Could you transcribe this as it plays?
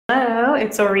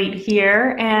it's Orit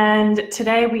here, and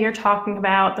today we are talking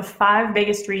about the 5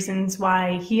 biggest reasons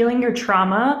why healing your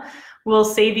trauma will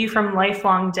save you from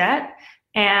lifelong debt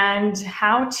and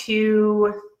how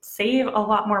to save a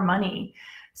lot more money.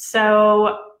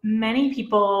 So many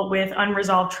people with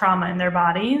unresolved trauma in their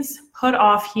bodies put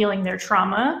off healing their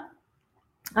trauma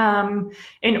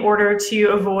in order to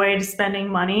avoid spending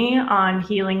money on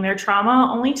healing their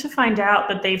trauma, only to find out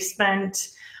that they've spent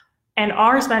and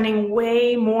are spending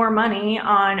way more money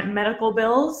on medical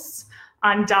bills,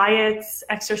 on diets,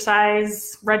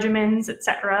 exercise regimens,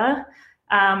 etc.,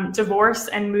 divorce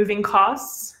and moving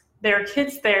costs, their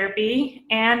kids' therapy,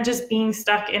 and just being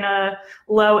stuck in a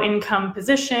low-income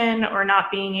position or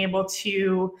not being able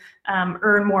to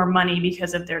earn more money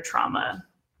because of their trauma.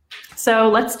 So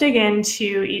let's dig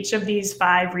into each of these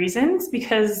 5 reasons,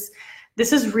 because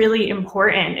this is really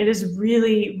important. It is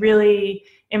really, really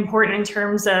important in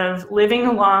terms of living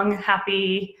a long,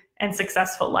 happy, and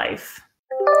successful life.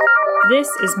 This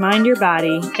is Mind Your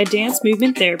Body, a dance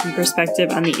movement therapy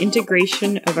perspective on the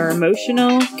integration of our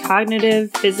emotional,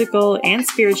 cognitive, physical, and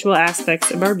spiritual aspects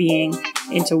of our being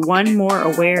into one more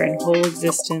aware and whole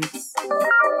existence.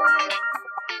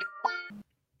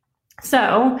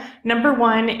 So, number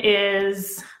 1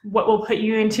 is what will put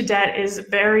you into debt is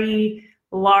very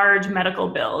large medical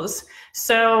bills.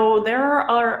 So there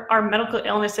are medical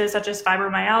illnesses such as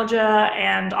fibromyalgia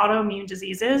and autoimmune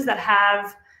diseases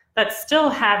that still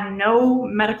have no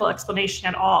medical explanation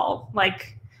at all.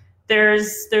 Like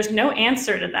there's no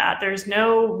answer to that. There's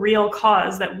no real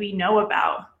cause that we know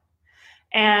about.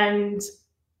 And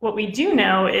what we do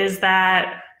know is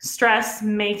that stress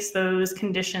makes those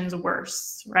conditions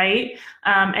worse, right?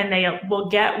 And they will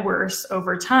get worse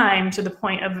over time to the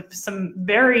point of some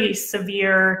very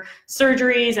severe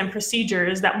surgeries and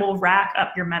procedures that will rack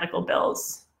up your medical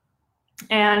bills.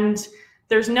 And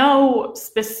there's no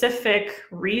specific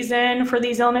reason for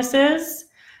these illnesses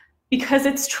because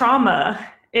it's trauma.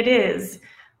 It is.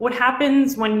 What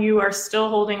happens when you are still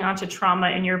holding on to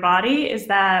trauma in your body is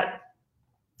that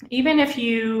even if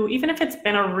it's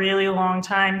been a really long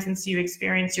time since you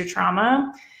experienced your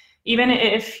trauma, even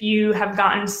if you have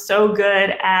gotten so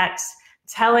good at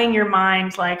telling your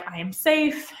mind, like, I am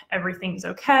safe, everything's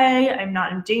okay, I'm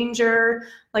not in danger,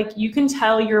 like you can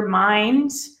tell your mind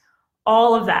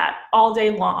all of that all day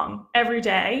long, every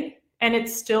day, and it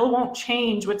still won't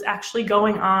change what's actually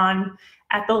going on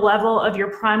at the level of your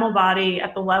primal body,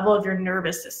 at the level of your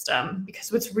nervous system.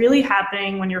 Because what's really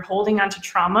happening when you're holding on to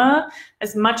trauma,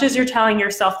 as much as you're telling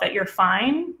yourself that you're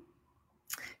fine,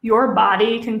 your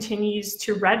body continues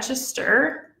to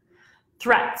register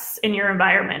threats in your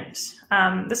environment.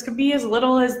 This could be as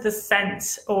little as the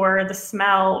scent or the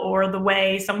smell or the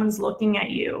way someone's looking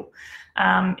at you.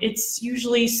 It's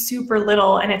usually super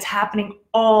little and it's happening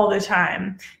all the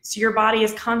time. So your body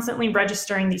is constantly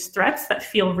registering these threats that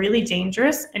feel really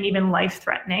dangerous and even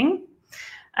life-threatening.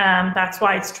 That's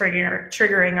why it's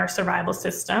triggering our survival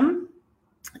system.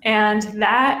 And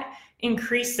that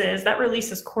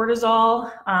releases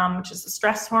cortisol, which is a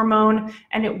stress hormone,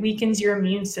 and it weakens your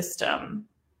immune system.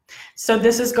 So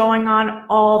this is going on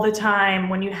all the time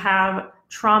when you have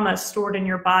trauma stored in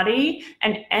your body,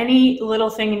 and any little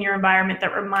thing in your environment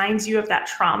that reminds you of that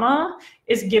trauma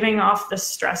is giving off the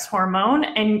stress hormone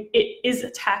and it is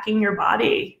attacking your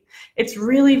body. It's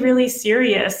really, really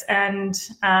serious. And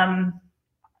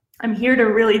I'm here to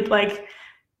really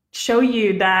show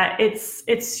you that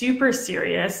it's super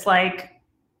serious. Like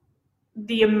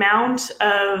the amount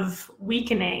of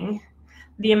weakening,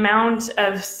 the amount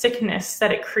of sickness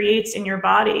that it creates in your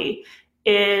body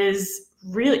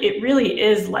really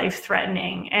is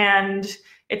life-threatening. And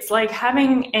it's like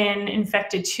having an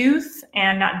infected tooth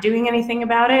and not doing anything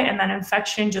about it, and that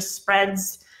infection just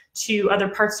spreads to other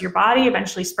parts of your body,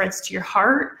 eventually spreads to your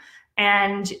heart,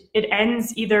 and it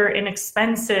ends either in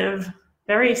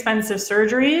very expensive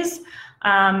surgeries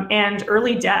and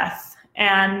early death.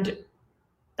 And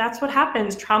that's what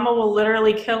happens. Trauma will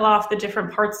literally kill off the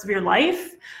different parts of your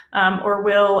life or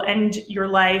will end your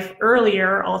life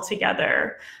earlier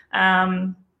altogether.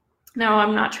 Now,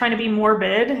 I'm not trying to be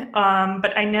morbid,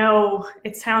 but I know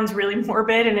it sounds really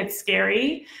morbid and it's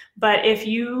scary. But if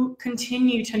you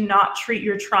continue to not treat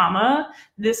your trauma,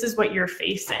 this is what you're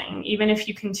facing. Even if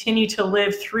you continue to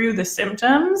live through the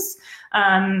symptoms,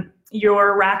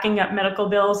 you're racking up medical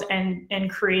bills and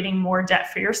creating more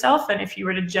debt for yourself than if you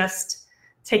were to just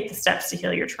take the steps to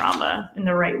heal your trauma in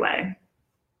the right way.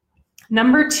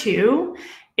 Number 2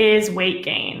 is weight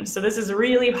gain. So this is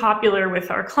really popular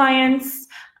with our clients.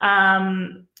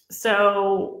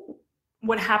 So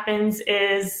what happens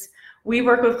is we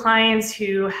work with clients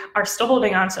who are still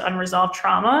holding on to unresolved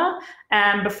trauma,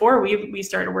 And before we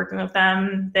started working with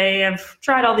them, they have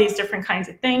tried all these different kinds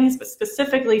of things, but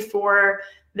specifically for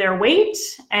their weight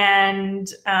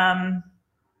and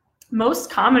most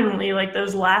commonly, like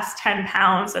those last 10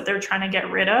 pounds that they're trying to get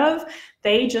rid of,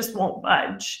 they just won't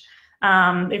budge.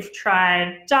 They've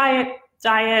tried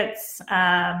diets,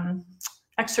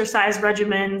 exercise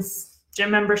regimens,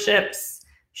 gym memberships,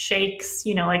 shakes,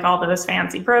 like all those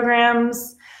fancy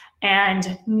programs,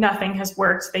 and nothing has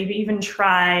worked. They've even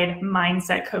tried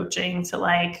mindset coaching to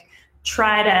like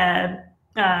try to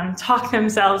talk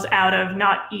themselves out of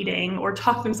not eating or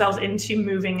talk themselves into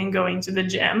moving and going to the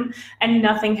gym, and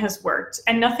nothing has worked.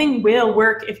 And nothing will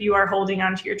work if you are holding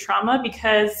on to your trauma,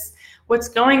 because what's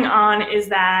going on is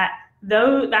that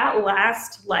though that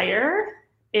last layer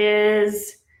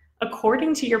is,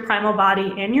 according to your primal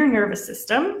body and your nervous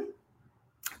system,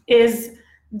 is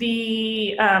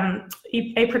the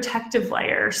a protective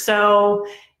layer. So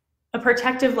a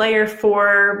protective layer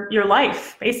for your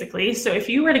life, basically. So if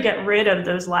you were to get rid of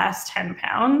those last 10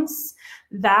 pounds,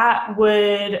 that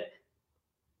would,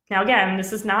 now again,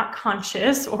 this is not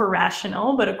conscious or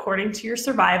rational, but according to your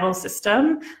survival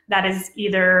system, that is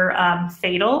either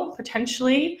fatal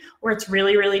potentially, or it's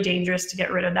really, really dangerous to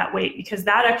get rid of that weight, because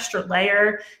that extra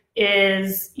layer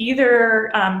is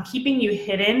either keeping you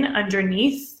hidden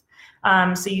underneath,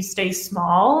 so you stay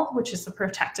small, which is the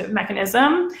protective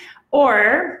mechanism,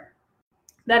 or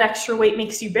that extra weight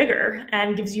makes you bigger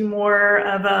and gives you more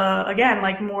of a, again,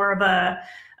 like more of a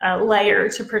layer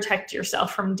to protect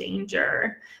yourself from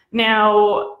danger.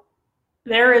 Now,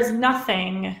 there is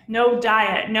nothing, no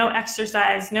diet, no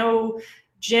exercise, no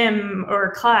gym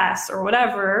or class or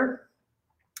whatever,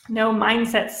 no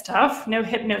mindset stuff, no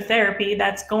hypnotherapy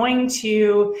that's going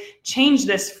to change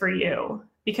this for you.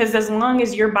 Because as long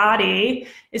as your body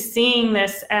is seeing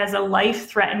this as a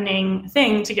life-threatening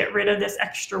thing to get rid of this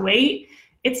extra weight,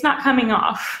 it's not coming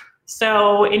off.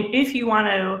 So if you want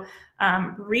to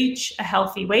reach a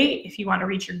healthy weight, if you want to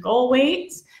reach your goal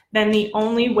weight, then the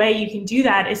only way you can do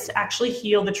that is to actually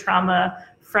heal the trauma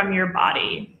from your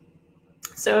body.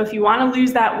 So if you want to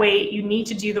lose that weight, you need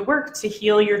to do the work to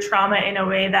heal your trauma in a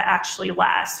way that actually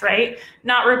lasts, right?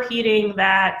 Not repeating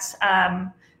that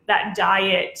that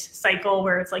diet cycle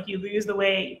where it's like you lose the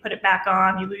weight, you put it back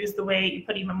on, you lose the weight, you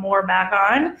put even more back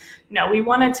on. No, we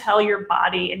want to tell your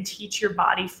body and teach your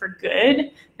body for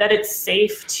good that it's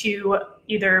safe to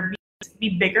either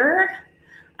be bigger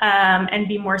and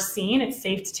be more seen. It's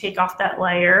safe to take off that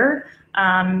layer,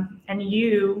 and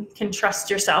you can trust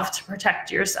yourself to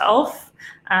protect yourself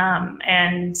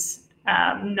and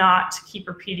not keep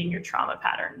repeating your trauma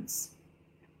patterns.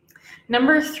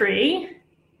 Number 3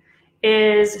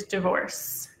 is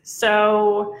divorce.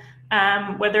 So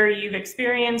whether you've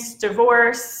experienced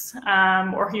divorce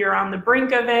or you're on the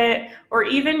brink of it, or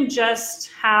even just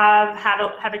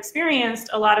have experienced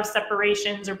a lot of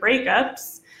separations or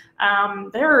breakups,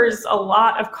 there's a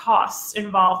lot of costs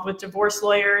involved with divorce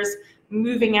lawyers,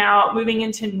 moving out, moving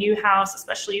into a new house,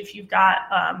 especially if you've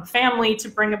got family to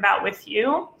bring about with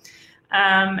you.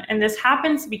 And this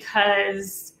happens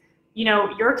because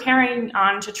you're carrying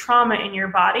on to trauma in your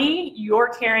body. You're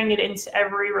carrying it into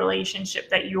every relationship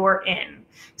that you're in.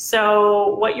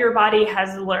 So what your body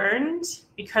has learned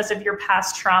because of your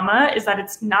past trauma is that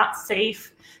it's not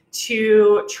safe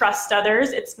to trust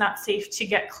others. It's not safe to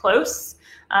get close.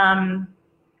 And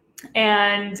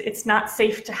it's not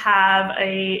safe to have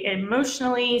a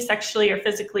emotionally, sexually, or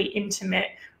physically intimate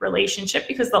relationship,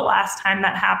 because the last time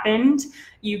that happened,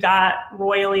 you got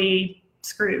royally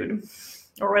screwed,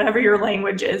 or whatever your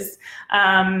language is.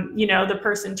 The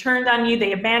person turned on you,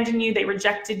 they abandoned you, they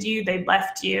rejected you, they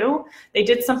left you, they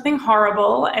did something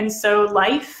horrible. And so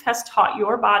life has taught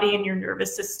your body and your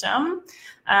nervous system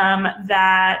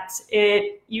that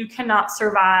you cannot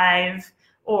survive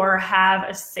or have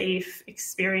a safe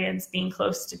experience being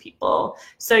close to people.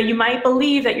 So you might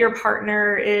believe that your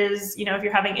partner is, if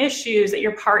you're having issues, that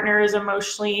your partner is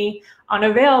emotionally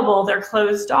unavailable, they're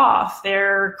closed off,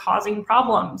 they're causing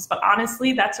problems. But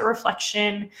honestly, that's a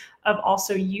reflection of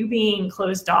also you being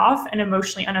closed off and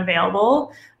emotionally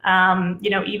unavailable.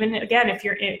 Even again,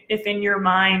 if in your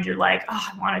mind you're like, oh,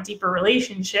 I want a deeper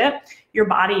relationship, your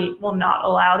body will not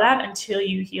allow that until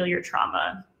you heal your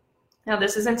trauma. Now,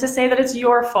 this isn't to say that it's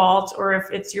your fault or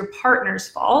if it's your partner's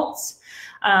fault.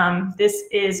 This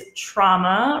is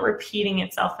trauma repeating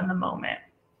itself in the moment.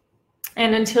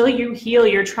 And until you heal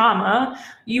your trauma,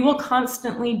 you will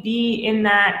constantly be in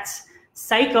that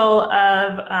cycle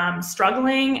of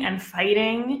struggling and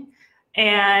fighting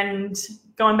and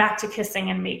going back to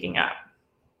kissing and making up.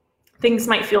 things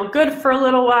might feel good for a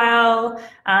little while.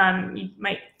 You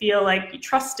might feel like you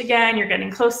trust again, you're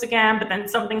getting close again, but then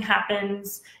something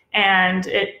happens and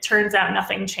it turns out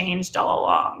nothing changed all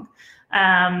along.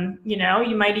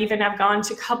 You might even have gone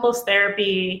to couples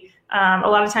therapy. A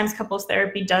lot of times couples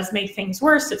therapy does make things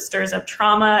worse. It stirs up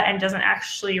trauma and doesn't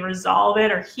actually resolve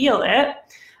it or heal it.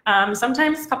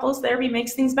 Sometimes couples therapy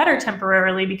makes things better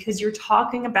temporarily because you're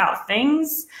talking about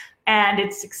things and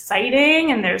it's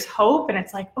exciting and there's hope and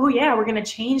it's like, oh yeah, we're going to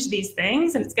change these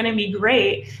things and it's going to be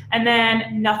great. And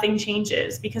then nothing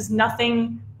changes because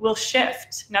nothing will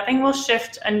shift. Nothing will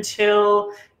shift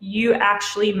until you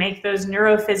actually make those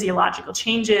neurophysiological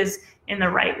changes in the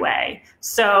right way.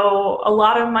 So a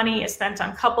lot of money is spent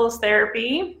on couples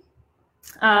therapy.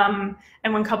 And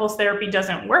when couples therapy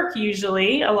doesn't work,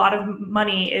 usually a lot of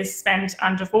money is spent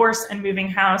on divorce and moving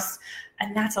house.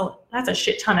 And that's a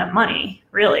shit ton of money,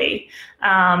 really.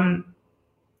 And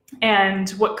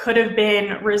what could have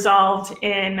been resolved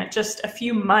in just a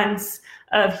few months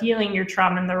of healing your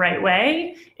trauma in the right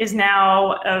way is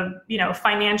now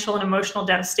financial and emotional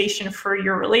devastation for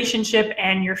your relationship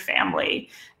and your family.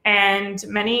 And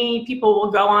many people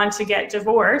will go on to get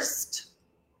divorced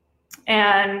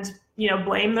and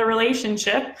blame the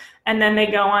relationship, and then they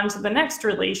go on to the next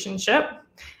relationship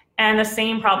and the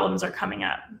same problems are coming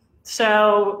up.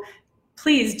 So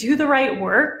please do the right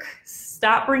work.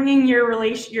 Stop bringing your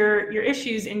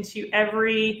issues into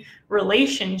every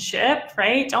relationship,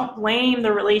 right? Don't blame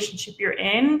the relationship you're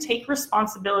in. Take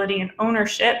responsibility and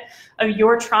ownership of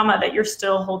your trauma that you're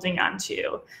still holding on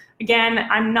to. Again,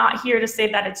 I'm not here to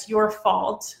say that it's your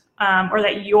fault or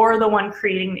that you're the one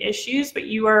creating the issues, but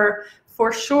you are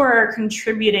for sure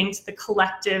contributing to the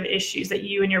collective issues that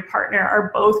you and your partner are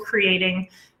both creating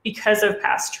because of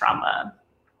past trauma.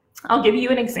 I'll give you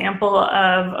an example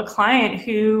of a client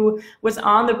who was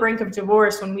on the brink of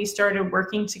divorce when we started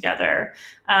working together.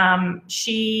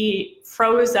 She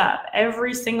froze up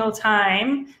every single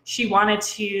time she wanted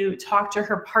to talk to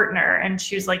her partner. And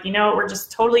she was like, we're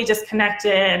just totally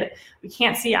disconnected. We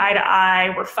can't see eye to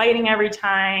eye. We're fighting every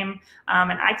time.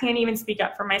 And I can't even speak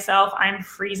up for myself. I'm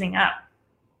freezing up.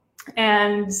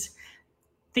 And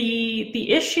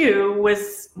the issue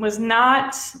was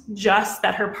not just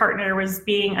that her partner was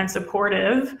being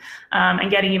unsupportive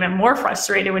and getting even more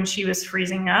frustrated when she was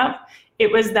freezing up. It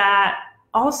was that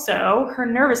also her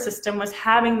nervous system was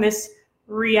having this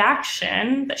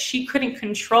reaction that she couldn't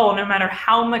control no matter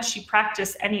how much she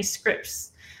practiced any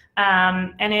scripts.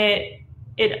 And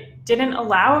it didn't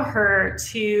allow her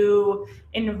to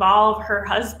involve her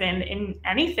husband in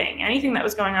anything that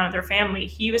was going on with their family.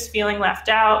 He was feeling left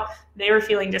out. They were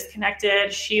feeling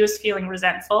disconnected. She was feeling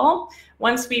resentful.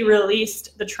 Once we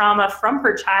released the trauma from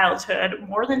her childhood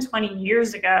more than 20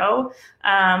 years ago,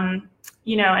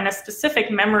 and a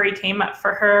specific memory came up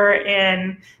for her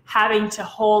in having to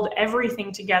hold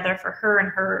everything together for her and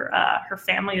her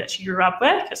family that she grew up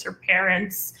with, because her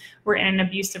parents were in an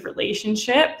abusive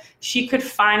relationship. She could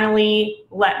finally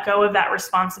let go of that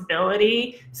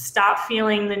responsibility, stop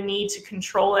feeling the need to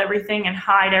control everything and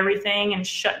hide everything and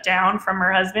shut down from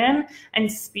her husband,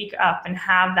 and speak up and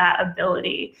have that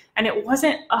ability. And it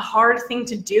wasn't a hard thing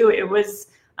to do. It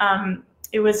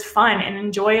was fun and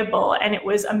enjoyable, and it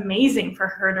was amazing for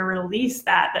her to release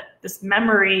this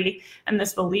memory and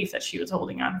this belief that she was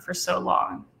holding on for so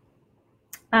long.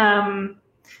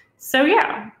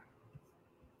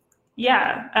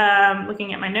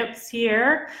 Looking at my notes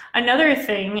here. Another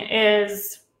thing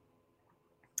is,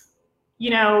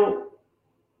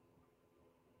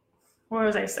 what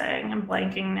was I saying? I'm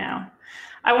blanking now.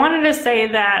 I wanted to say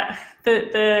that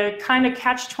the kind of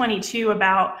catch-22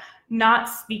 about not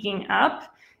speaking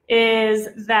up is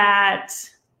that,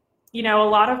 a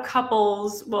lot of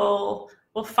couples will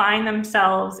find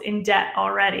themselves in debt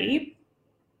already.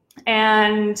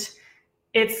 And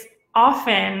it's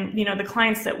often, the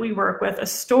clients that we work with, a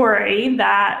story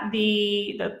that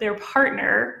their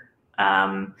partner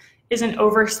is an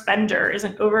overspender, is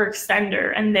an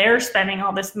overextender, and they're spending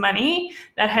all this money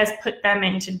that has put them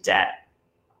into debt.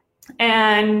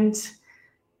 And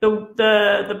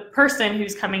the person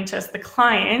who's coming to us, the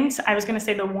client, I was going to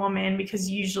say the woman, because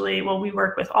usually, we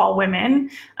work with all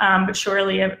women, but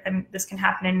surely this can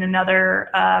happen in another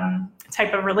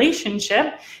type of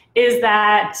relationship, is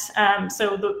that,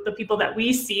 so the people that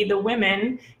we see, the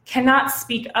women, cannot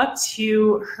speak up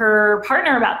to her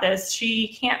partner about this. She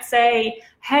can't say,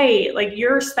 hey,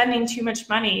 you're spending too much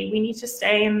money. We need to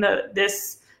stay in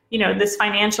this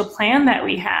financial plan that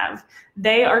we have.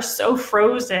 They are so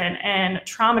frozen and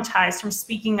traumatized from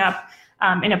speaking up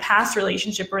in a past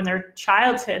relationship or in their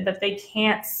childhood that they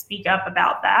can't speak up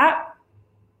about that.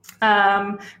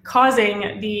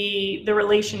 causing the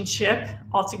relationship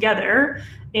altogether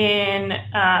in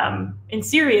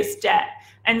serious debt.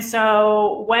 And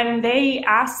so when they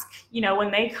ask, when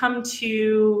they come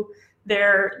to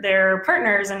their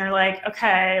partners and are like,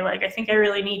 okay, like I think I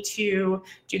really need to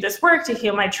do this work to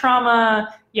heal my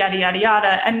trauma, yada yada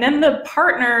yada, and then the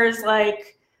partner's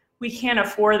like, we can't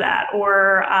afford that,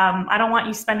 or I don't want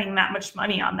you spending that much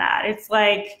money on that. It's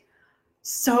like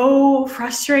so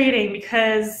frustrating,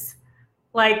 because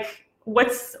like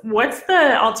what's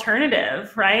the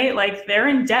alternative, right? Like they're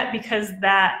in debt because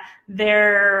that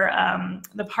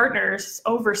the partner's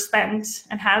overspent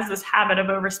and has this habit of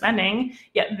overspending,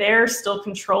 yet they're still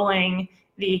controlling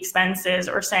the expenses,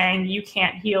 or saying you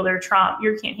can't heal your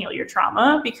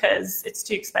trauma because it's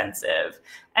too expensive.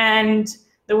 And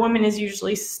the woman is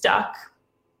usually stuck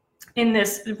in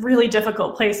this really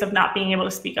difficult place of not being able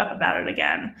to speak up about it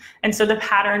again. And so the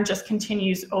pattern just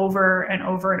continues over and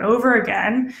over and over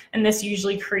again. And this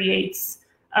usually creates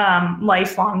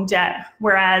lifelong debt.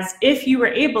 Whereas if you were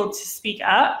able to speak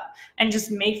up and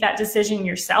just make that decision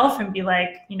yourself and be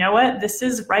like, you know what, this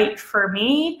is right for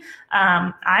me.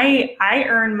 I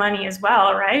earn money as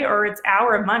well, right? Or it's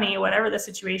our money, whatever the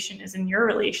situation is in your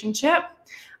relationship.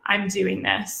 I'm doing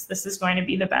this. This is going to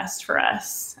be the best for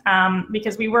us.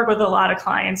 Because we work with a lot of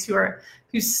clients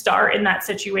who start in that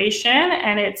situation,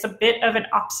 and it's a bit of an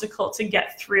obstacle to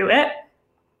get through it.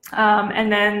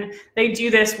 And then they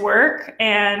do this work,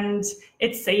 and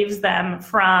it saves them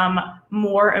from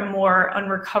more and more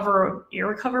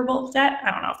irrecoverable debt. I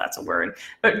don't know if that's a word,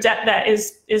 but debt that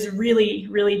is really,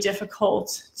 really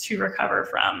difficult to recover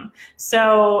from.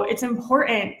 So it's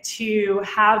important to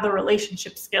have the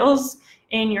relationship skills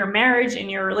in your marriage, in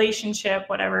your relationship,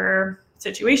 whatever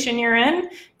situation you're in,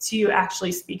 to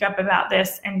actually speak up about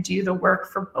this and do the work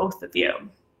for both of you.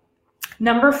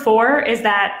 Number 4 is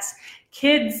that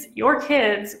your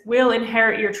kids will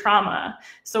inherit your trauma.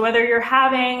 So whether you're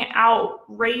having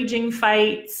outraging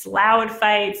fights, loud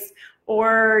fights,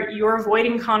 or you're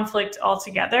avoiding conflict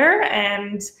altogether,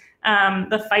 and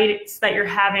the fights that you're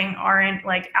having aren't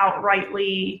like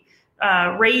outrightly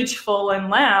rageful and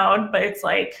loud, but it's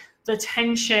like the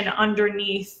tension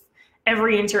underneath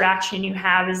every interaction you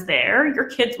have is there, your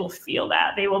kids will feel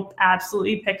that. They will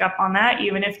absolutely pick up on that,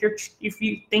 even if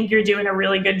you think you're doing a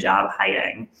really good job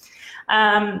hiding.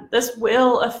 This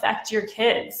will affect your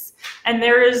kids. And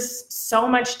there is so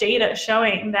much data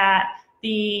showing that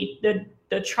the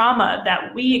trauma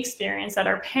that we experience, that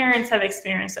our parents have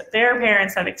experienced, that their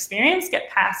parents have experienced, get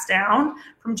passed down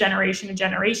from generation to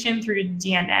generation through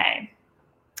DNA.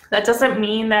 That doesn't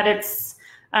mean that it's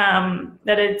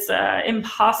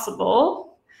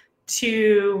impossible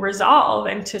to resolve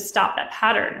and to stop that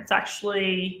pattern. It's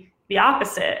actually the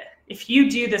opposite. If you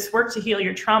do this work to heal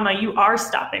your trauma, you are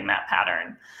stopping that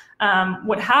pattern.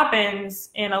 What happens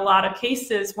in a lot of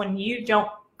cases when you don't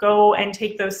go and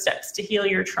take those steps to heal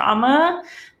your trauma,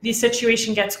 the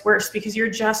situation gets worse, because you're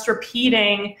just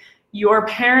repeating your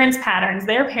parents' patterns,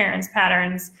 their parents'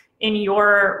 patterns in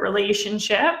your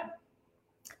relationship.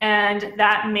 And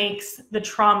that makes the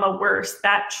trauma worse.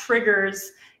 That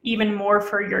triggers even more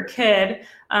for your kid.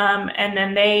 And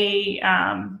then they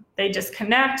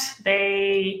disconnect.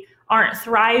 They aren't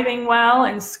thriving well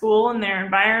in school, in their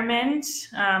environment.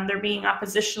 They're being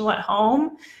oppositional at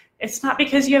home. It's not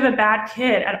because you have a bad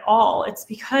kid at all. It's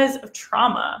because of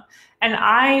trauma. And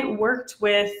I worked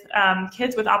with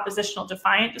kids with oppositional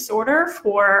defiant disorder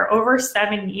for over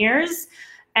 7 years.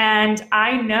 And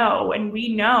I know, and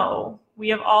we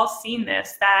have all seen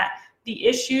this, that the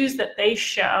issues that they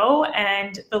show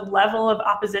and the level of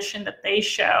opposition that they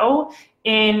show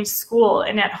in school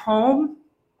and at home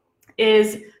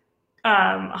is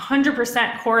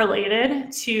 100%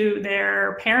 correlated to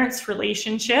their parents'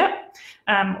 relationship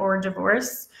or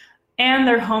divorce and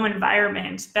their home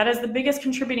environment. That is the biggest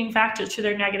contributing factor to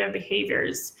their negative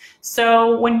behaviors.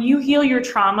 So when you heal your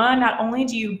trauma, not only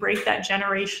do you break that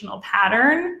generational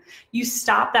pattern, you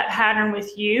stop that pattern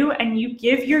with you, and you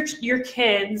give your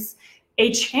kids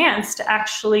a chance to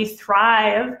actually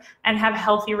thrive and have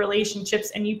healthy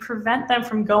relationships, and you prevent them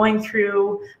from going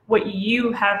through what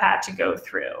you have had to go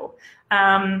through.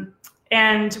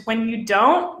 And when you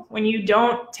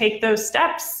don't take those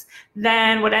steps,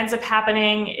 then what ends up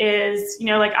happening is,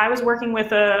 like I was working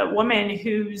with a woman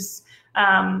whose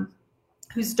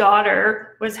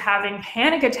daughter was having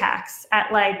panic attacks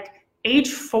at like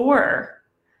age 4,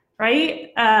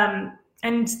 right?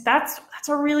 And that's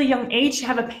a really young age to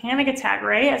have a panic attack,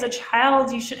 right? As a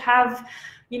child, you should have,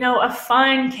 a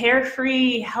fun,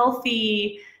 carefree,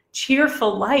 healthy,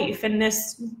 cheerful life. And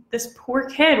this this poor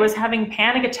kid was having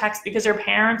panic attacks because her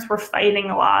parents were fighting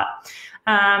a lot.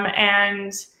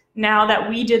 And now that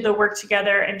we did the work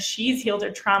together and she's healed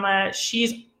her trauma,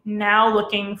 she's now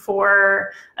looking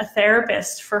for a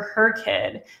therapist for her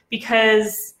kid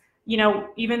because, you know,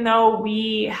 even though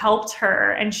we helped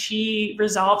her and she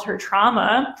resolved her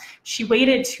trauma, she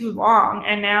waited too long,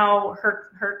 and now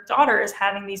her daughter is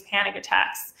having these panic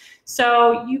attacks.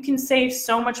 So you can save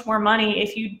so much more money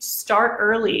if you start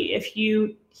early, if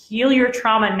you heal your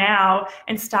trauma now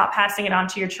and stop passing it on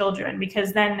to your children,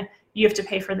 because then you have to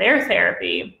pay for their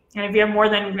therapy. And if you have more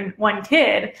than one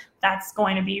kid, that's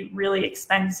going to be really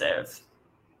expensive.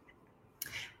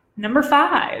 Number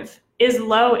 5 is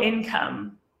low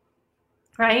income,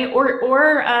 right?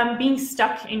 Or being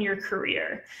stuck in your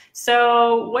career.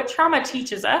 So what trauma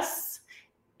teaches us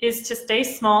is to stay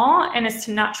small and is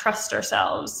to not trust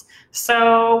ourselves.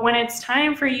 So when it's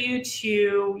time for you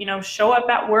to, you know, show up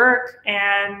at work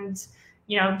and,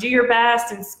 you know, do your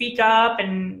best and speak up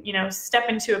and, you know, step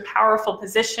into a powerful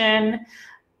position,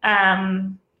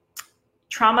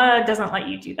 trauma doesn't let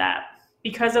you do that.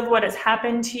 Because of what has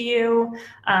happened to you,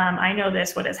 I know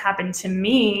this, what has happened to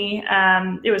me,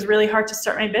 it was really hard to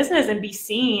start my business and be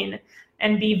seen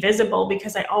and be visible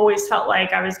because I always felt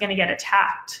like I was going to get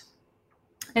attacked.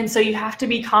 And so you have to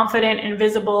be confident and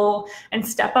visible and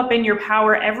step up in your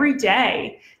power every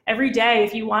day. Every day,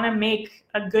 if you want to make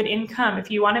a good income, if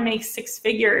you want to make 6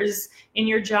 figures in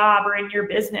your job or in your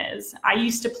business. I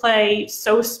used to play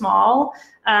so small.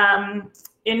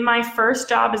 In my first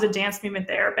job as a dance movement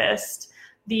therapist,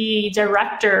 the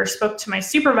director spoke to my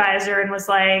supervisor and was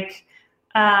like,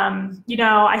 you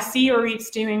know, I see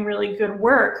Orit's doing really good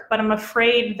work, but I'm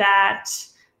afraid that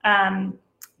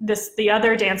the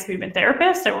other dance movement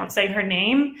therapist, I won't say her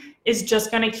name, is just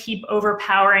going to keep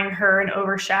overpowering her and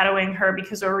overshadowing her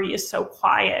because Orit is so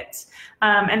quiet.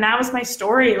 And that was my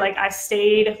story. Like, I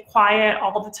stayed quiet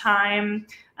all the time.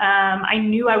 I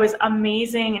knew I was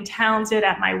amazing and talented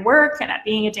at my work and at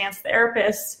being a dance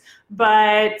therapist.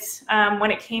 But when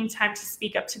it came time to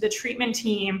speak up to the treatment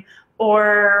team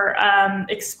or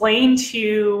explain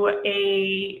to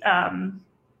a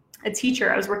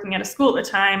teacher, I was working at a school at the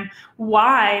time,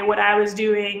 why what I was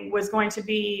doing was going to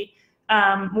be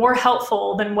more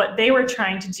helpful than what they were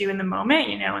trying to do in the moment,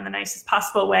 you know, in the nicest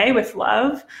possible way with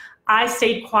love, I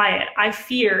stayed quiet. I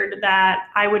feared that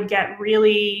I would get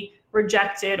really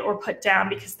rejected or put down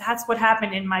because that's what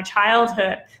happened in my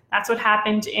childhood. That's what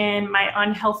happened in my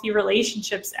unhealthy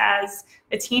relationships as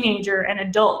a teenager and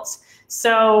adult.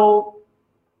 So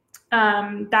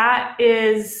that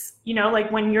is, you know,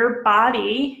 like when your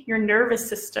body, your nervous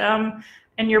system,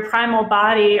 and your primal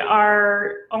body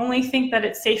are only think that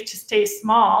it's safe to stay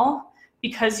small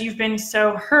because you've been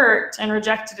so hurt and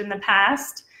rejected in the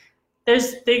past,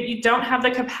 you don't have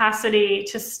the capacity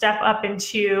to step up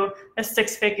into a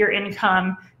 6-figure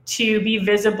income, to be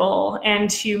visible and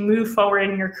to move forward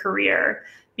in your career,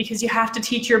 because you have to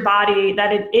teach your body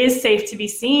that it is safe to be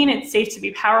seen, it's safe to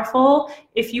be powerful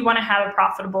if you want to have a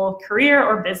profitable career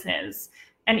or business.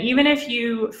 And even if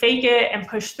you fake it and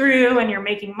push through and you're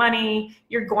making money,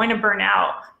 you're going to burn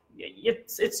out.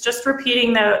 It's just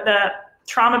repeating the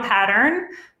trauma pattern,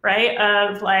 right?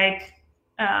 Of like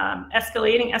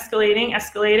escalating.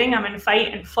 I'm in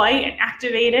fight and flight and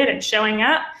activated and showing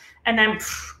up, and then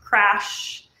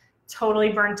crash, totally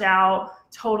burnt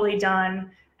out, totally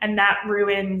done. And that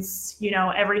ruins, you know,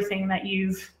 everything that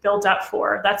you've built up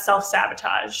for. That's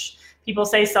self-sabotage. People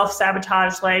say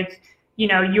self-sabotage like, you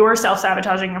know, you're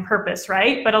self-sabotaging on purpose,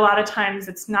 right? But a lot of times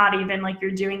it's not even like you're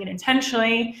doing it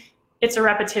intentionally. It's a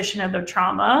repetition of the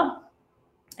trauma.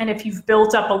 And if you've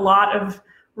built up a lot of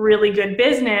really good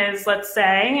business, let's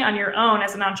say, on your own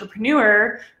as an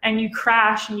entrepreneur, and you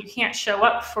crash and you can't show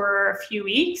up for a few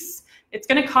weeks, it's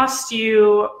going to cost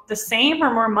you the same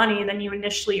or more money than you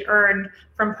initially earned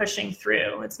from pushing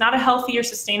through. It's not a healthy or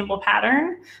sustainable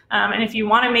pattern. And if you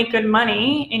want to make good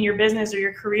money in your business or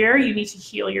your career, you need to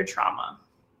heal your trauma.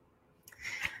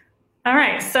 All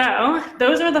right, so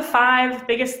those are the 5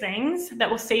 biggest things that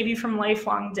will save you from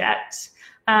lifelong debt.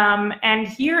 And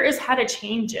here is how to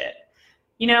change it.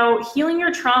 You know, healing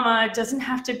your trauma doesn't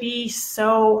have to be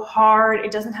so hard.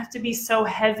 It doesn't have to be so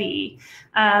heavy.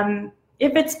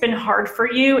 If it's been hard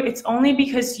for you, it's only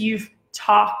because you've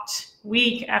talked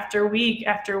week after week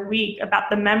after week about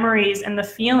the memories and the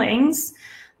feelings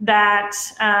that,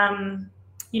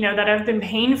 you know, that have been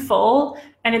painful,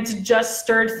 and it's just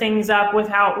stirred things up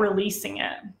without releasing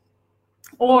it.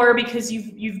 Or because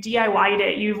you've DIY'd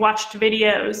it, you've watched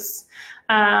videos,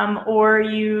 or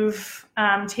you've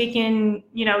taken,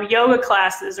 yoga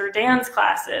classes or dance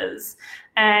classes.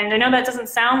 And I know that doesn't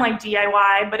sound like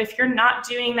DIY, but if you're not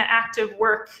doing the active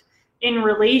work in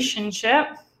relationship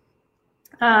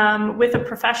with a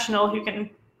professional who can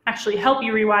actually help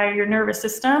you rewire your nervous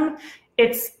system,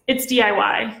 it's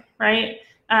DIY, right?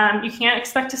 You can't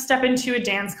expect to step into a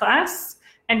dance class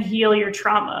and heal your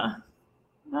trauma.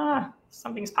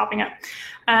 Something's popping up.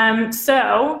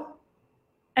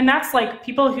 And that's like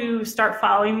people who start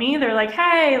following me, they're like,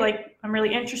 hey, like, I'm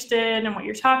really interested in what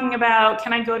you're talking about.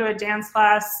 Can I go to a dance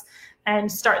class and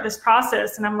start this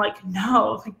process? And I'm like,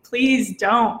 no, like, please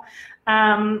don't.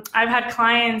 I've had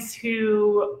clients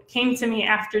who came to me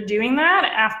after doing that,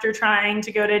 after trying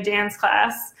to go to a dance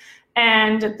class,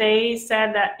 and they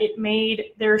said that it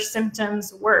made their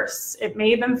symptoms worse. It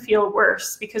made them feel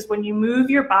worse because when you move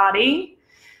your body,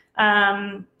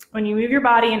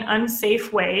 in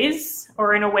unsafe ways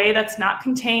or in a way that's not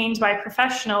contained by a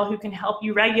professional who can help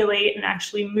you regulate and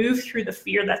actually move through the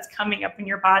fear that's coming up in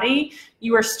your body,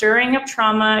 you are stirring up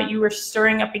trauma, you are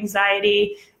stirring up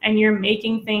anxiety, and you're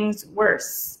making things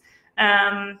worse.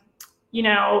 I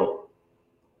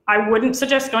wouldn't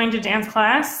suggest going to dance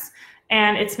class,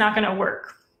 and it's not going to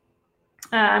work.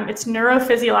 It's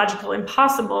neurophysiological,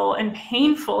 impossible, and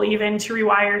painful even to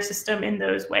rewire your system in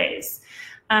those ways.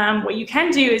 What you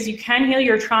can do is you can heal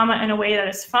your trauma in a way that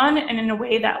is fun and in a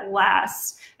way that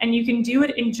lasts, and you can do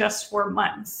it in just 4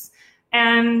 months.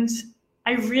 And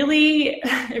it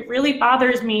really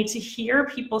bothers me to hear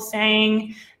people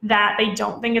saying that they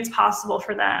don't think it's possible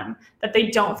for them, that they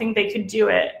don't think they could do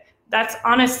it. That's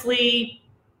honestly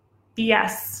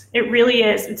BS. It really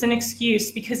is. It's an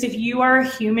excuse, because if you are a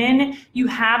human, you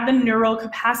have the neural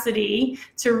capacity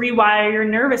to rewire your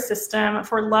nervous system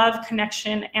for love,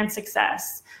 connection, and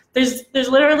success. There's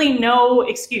literally no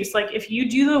excuse. Like, if you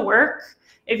do the work,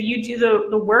 if you do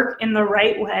the work in the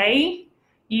right way,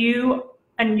 you're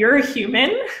a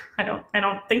human. I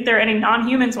don't think there are any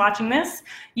non-humans watching this.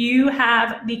 You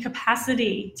have the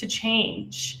capacity to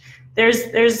change.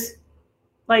 There's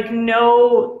like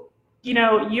no,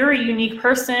 you're a unique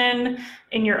person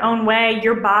in your own way.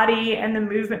 Your body and the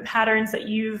movement patterns that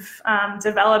you've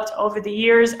developed over the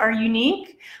years are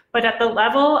unique, but at the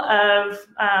level of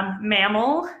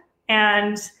mammal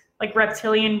and like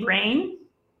reptilian brain,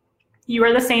 you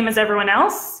are the same as everyone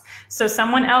else. So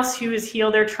someone else who has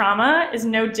healed their trauma is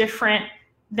no different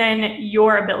than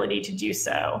your ability to do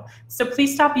so. So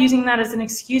please stop using that as an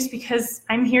excuse, because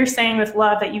I'm here saying with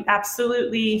love that you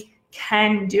absolutely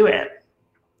can do it.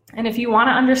 And if you want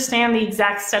to understand the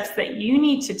exact steps that you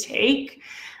need to take,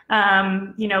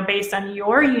 based on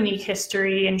your unique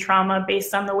history and trauma,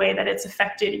 based on the way that it's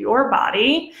affected your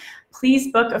body,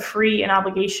 please book a free and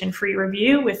obligation-free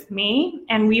review with me,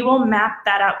 and we will map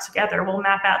that out together. We'll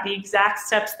map out the exact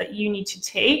steps that you need to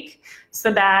take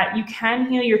so that you can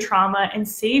heal your trauma and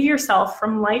save yourself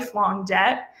from lifelong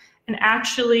debt and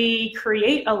actually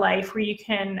create a life where you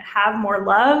can have more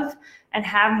love and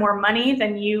have more money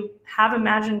than you have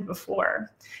imagined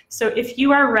before. So if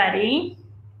you are ready,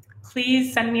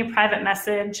 please send me a private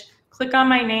message, click on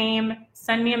my name,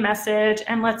 send me a message,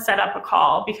 and let's set up a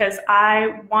call, because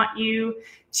I want you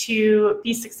to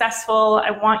be successful. I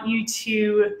want you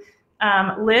to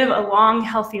live a long,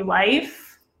 healthy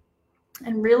life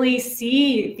and really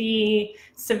see the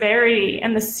severity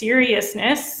and the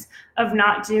seriousness of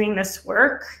not doing this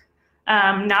work,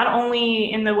 not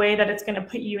only in the way that it's going to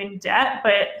put you in debt,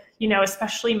 but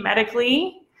especially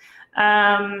medically,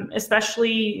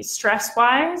 especially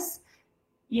stress-wise.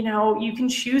 You can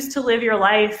choose to live your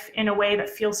life in a way that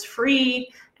feels free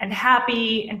and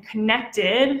happy and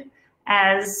connected,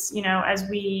 as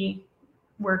we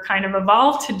were kind of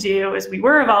evolved to do, as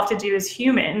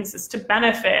humans, is to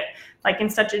benefit like in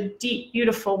such a deep,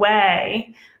 beautiful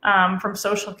way from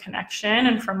social connection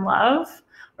and from love.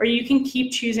 Or you can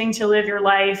keep choosing to live your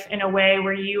life in a way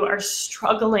where you are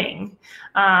struggling,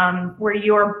 where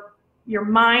your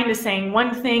mind is saying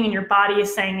one thing and your body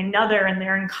is saying another, and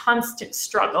they're in constant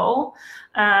struggle,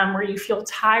 where you feel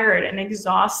tired and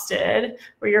exhausted,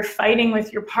 where you're fighting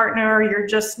with your partner, or you're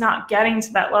just not getting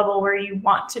to that level where you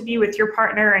want to be with your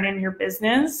partner and in your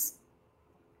business.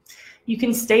 You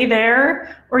can stay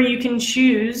there, or you can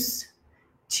choose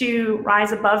to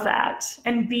rise above that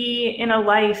and be in a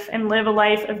life and live a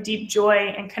life of deep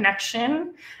joy and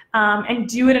connection, and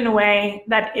do it in a way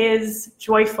that is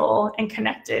joyful and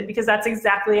connected, because that's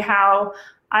exactly how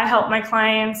I help my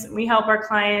clients. We help our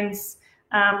clients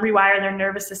rewire their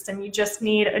nervous system. You just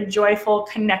need a joyful,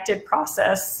 connected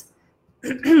process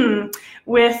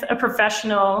with a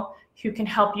professional who can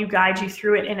help you guide you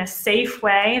through it in a safe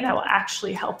way that will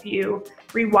actually help you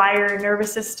rewire your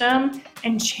nervous system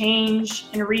and change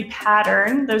and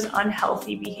repattern those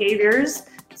unhealthy behaviors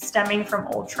stemming from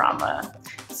old trauma.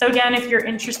 So again, if you're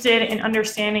interested in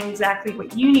understanding exactly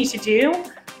what you need to do,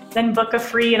 then book a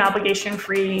free and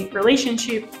obligation-free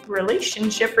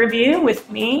relationship review with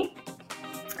me,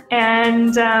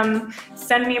 and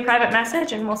send me a private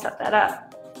message and we'll set that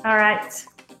up. All right,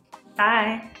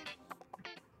 bye.